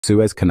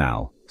Suez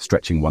Canal,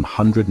 stretching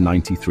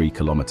 193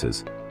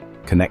 kilometers,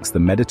 connects the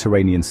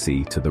Mediterranean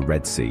Sea to the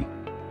Red Sea.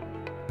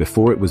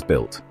 Before it was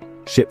built,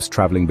 ships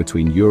traveling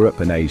between Europe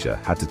and Asia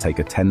had to take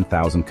a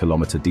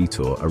 10,000-kilometer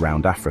detour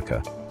around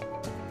Africa.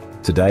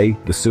 Today,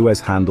 the Suez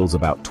handles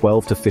about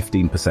 12 to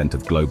 15%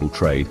 of global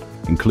trade,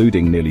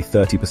 including nearly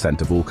 30%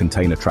 of all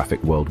container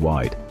traffic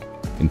worldwide.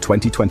 In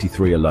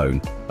 2023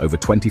 alone, over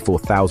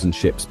 24,000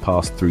 ships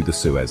passed through the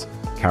Suez,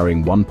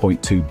 carrying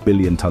 1.2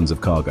 billion tons of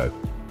cargo.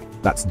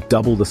 That's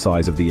double the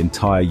size of the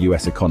entire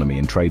US economy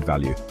in trade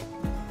value.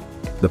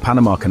 The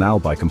Panama Canal,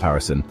 by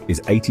comparison,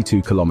 is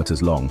 82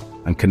 kilometers long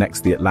and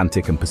connects the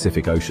Atlantic and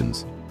Pacific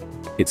Oceans.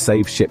 It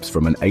saves ships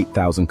from an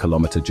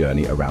 8,000-kilometer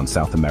journey around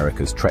South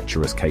America's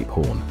treacherous Cape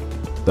Horn.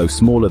 Though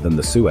smaller than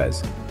the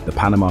Suez, the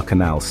Panama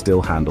Canal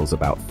still handles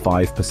about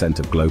 5%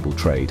 of global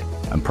trade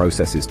and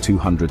processes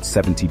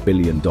 $270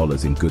 billion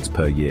in goods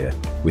per year,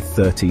 with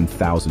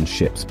 13,000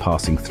 ships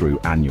passing through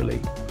annually.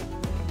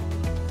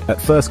 At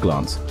first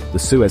glance, the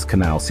Suez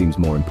Canal seems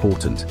more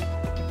important.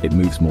 It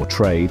moves more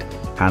trade,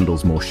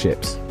 handles more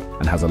ships,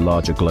 and has a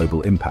larger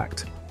global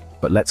impact.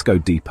 But let's go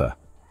deeper.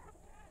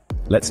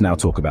 Let's now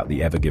talk about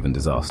the Ever Given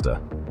disaster.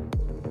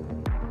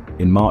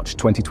 In March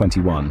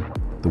 2021,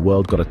 the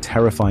world got a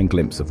terrifying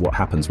glimpse of what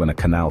happens when a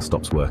canal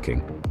stops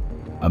working.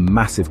 A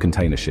massive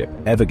container ship,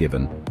 Ever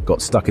Given,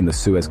 got stuck in the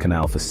Suez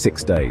Canal for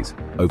 6 days.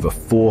 Over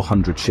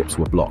 400 ships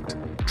were blocked.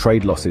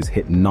 Trade losses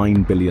hit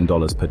 $9 billion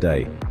per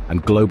day,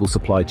 and global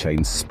supply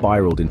chains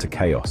spiraled into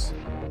chaos.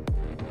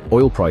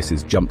 Oil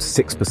prices jumped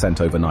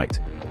 6% overnight,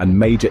 and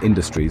major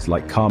industries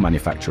like car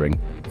manufacturing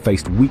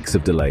faced weeks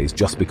of delays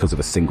just because of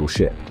a single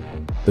ship.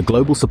 The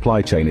global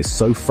supply chain is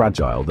so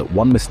fragile that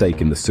one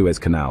mistake in the Suez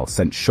Canal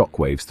sent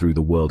shockwaves through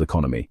the world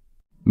economy.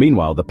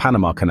 Meanwhile, the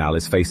Panama Canal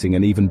is facing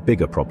an even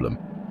bigger problem: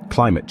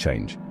 climate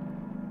change.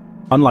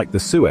 Unlike the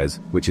Suez,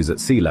 which is at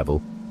sea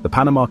level, the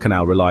Panama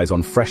Canal relies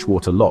on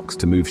freshwater locks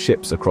to move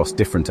ships across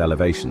different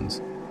elevations.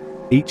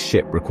 Each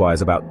ship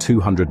requires about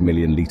 200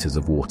 million liters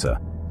of water,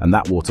 and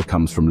that water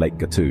comes from Lake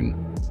Gatun.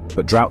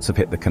 But droughts have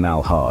hit the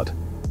canal hard.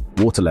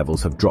 Water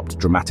levels have dropped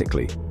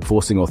dramatically,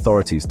 forcing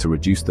authorities to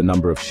reduce the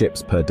number of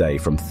ships per day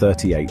from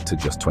 38 to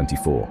just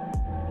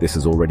 24. This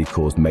has already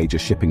caused major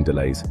shipping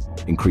delays,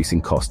 increasing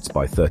costs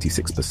by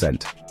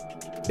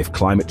 36%. If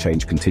climate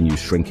change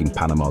continues shrinking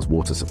Panama's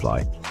water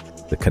supply,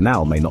 the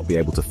canal may not be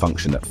able to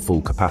function at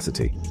full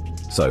capacity.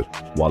 So,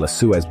 while a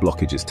Suez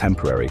blockage is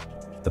temporary,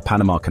 the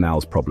Panama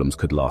Canal's problems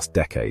could last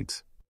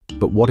decades.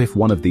 But what if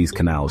one of these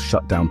canals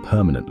shut down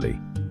permanently?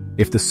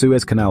 If the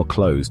Suez Canal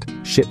closed,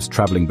 ships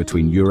traveling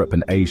between Europe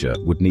and Asia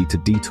would need to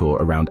detour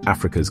around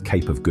Africa's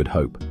Cape of Good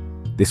Hope.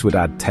 This would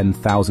add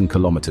 10,000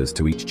 kilometers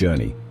to each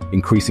journey,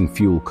 increasing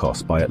fuel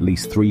costs by at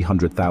least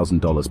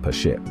 $300,000 per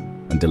ship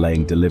and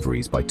delaying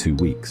deliveries by 2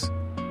 weeks.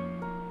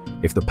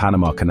 If the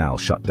Panama Canal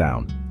shut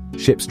down,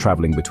 ships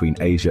traveling between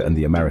Asia and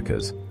the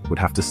Americas would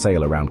have to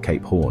sail around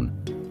Cape Horn,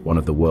 one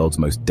of the world's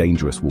most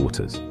dangerous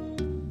waters.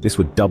 This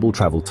would double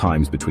travel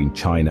times between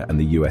China and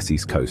the US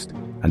East Coast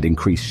and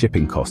increase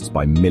shipping costs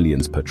by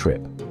millions per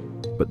trip.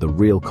 But the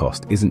real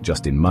cost isn't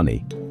just in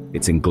money,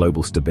 it's in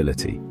global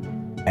stability.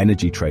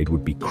 Energy trade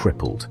would be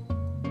crippled.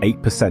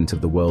 8% of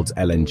the world's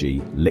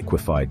LNG,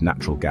 liquefied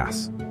natural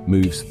gas,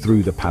 moves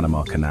through the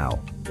Panama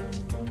Canal.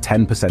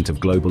 10% of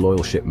global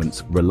oil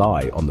shipments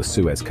rely on the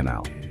Suez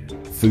Canal.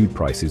 Food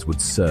prices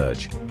would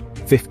surge.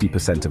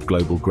 50% of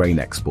global grain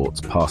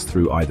exports pass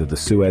through either the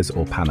Suez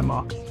or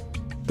Panama.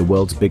 The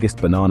world's biggest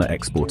banana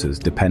exporters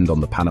depend on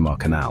the Panama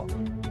Canal.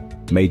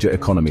 Major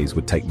economies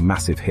would take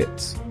massive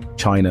hits.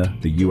 China,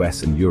 the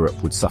US, and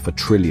Europe would suffer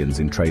trillions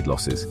in trade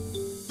losses.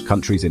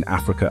 Countries in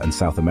Africa and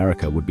South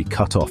America would be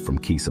cut off from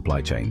key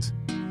supply chains.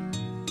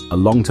 A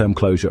long-term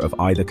closure of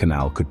either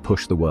canal could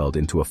push the world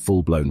into a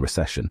full-blown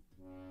recession.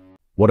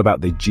 What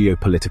about the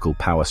geopolitical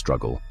power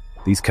struggle?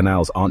 These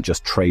canals aren't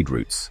just trade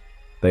routes.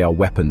 They are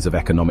weapons of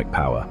economic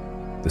power.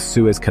 The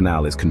Suez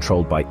Canal is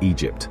controlled by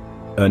Egypt,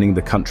 earning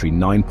the country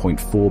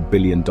 $9.4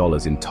 billion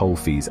in toll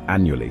fees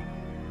annually.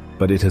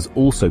 But it has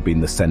also been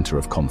the center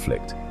of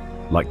conflict,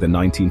 like the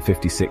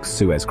 1956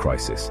 Suez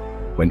Crisis,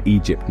 when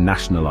Egypt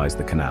nationalized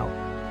the canal,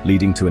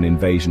 leading to an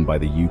invasion by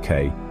the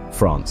UK,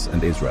 France,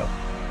 and Israel.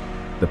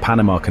 The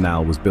Panama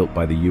Canal was built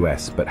by the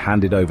US but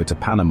handed over to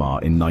Panama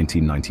in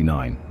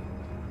 1999.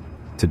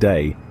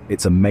 Today,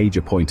 it's a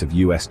major point of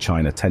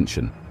US-China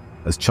tension,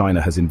 as China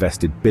has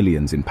invested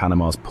billions in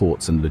Panama's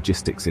ports and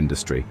logistics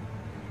industry.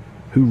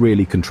 Who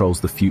really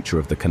controls the future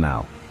of the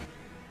canal?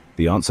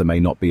 The answer may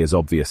not be as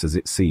obvious as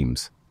it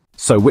seems.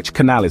 So which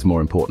canal is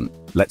more important?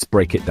 Let's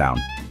break it down.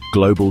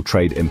 Global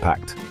trade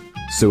impact.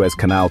 Suez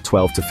Canal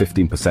 12 to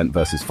 15%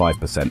 versus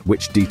 5%.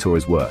 Which detour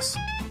is worse?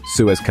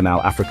 Suez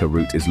Canal Africa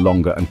route is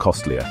longer and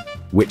costlier.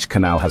 Which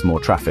canal has more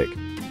traffic?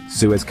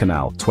 Suez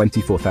Canal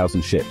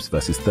 24,000 ships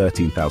versus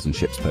 13,000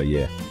 ships per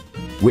year.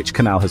 Which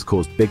canal has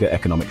caused bigger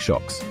economic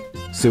shocks?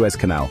 Suez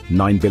Canal,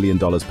 $9 billion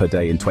per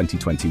day in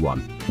 2021.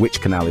 Which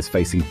canal is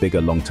facing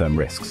bigger long-term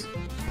risks?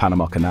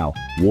 Panama Canal,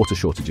 water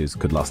shortages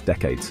could last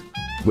decades.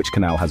 Which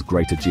canal has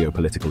greater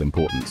geopolitical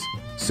importance?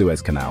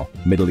 Suez Canal,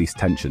 Middle East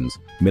tensions,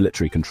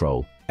 military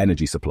control,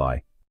 energy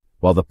supply.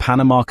 While the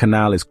Panama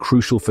Canal is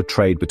crucial for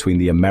trade between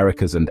the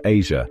Americas and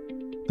Asia,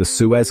 the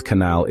Suez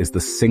Canal is the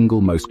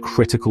single most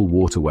critical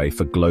waterway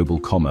for global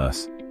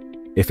commerce.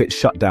 If it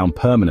shut down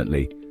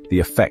permanently, the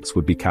effects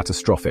would be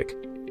catastrophic.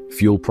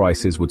 Fuel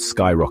prices would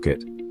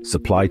skyrocket,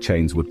 supply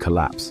chains would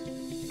collapse,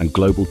 and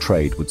global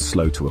trade would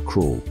slow to a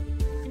crawl.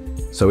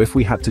 So if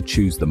we had to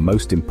choose the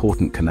most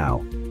important canal,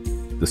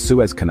 the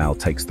Suez Canal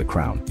takes the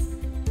crown.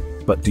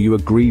 But do you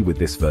agree with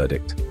this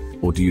verdict,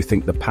 or do you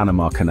think the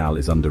Panama Canal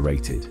is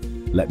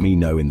underrated? Let me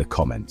know in the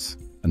comments.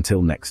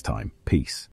 Until next time, peace.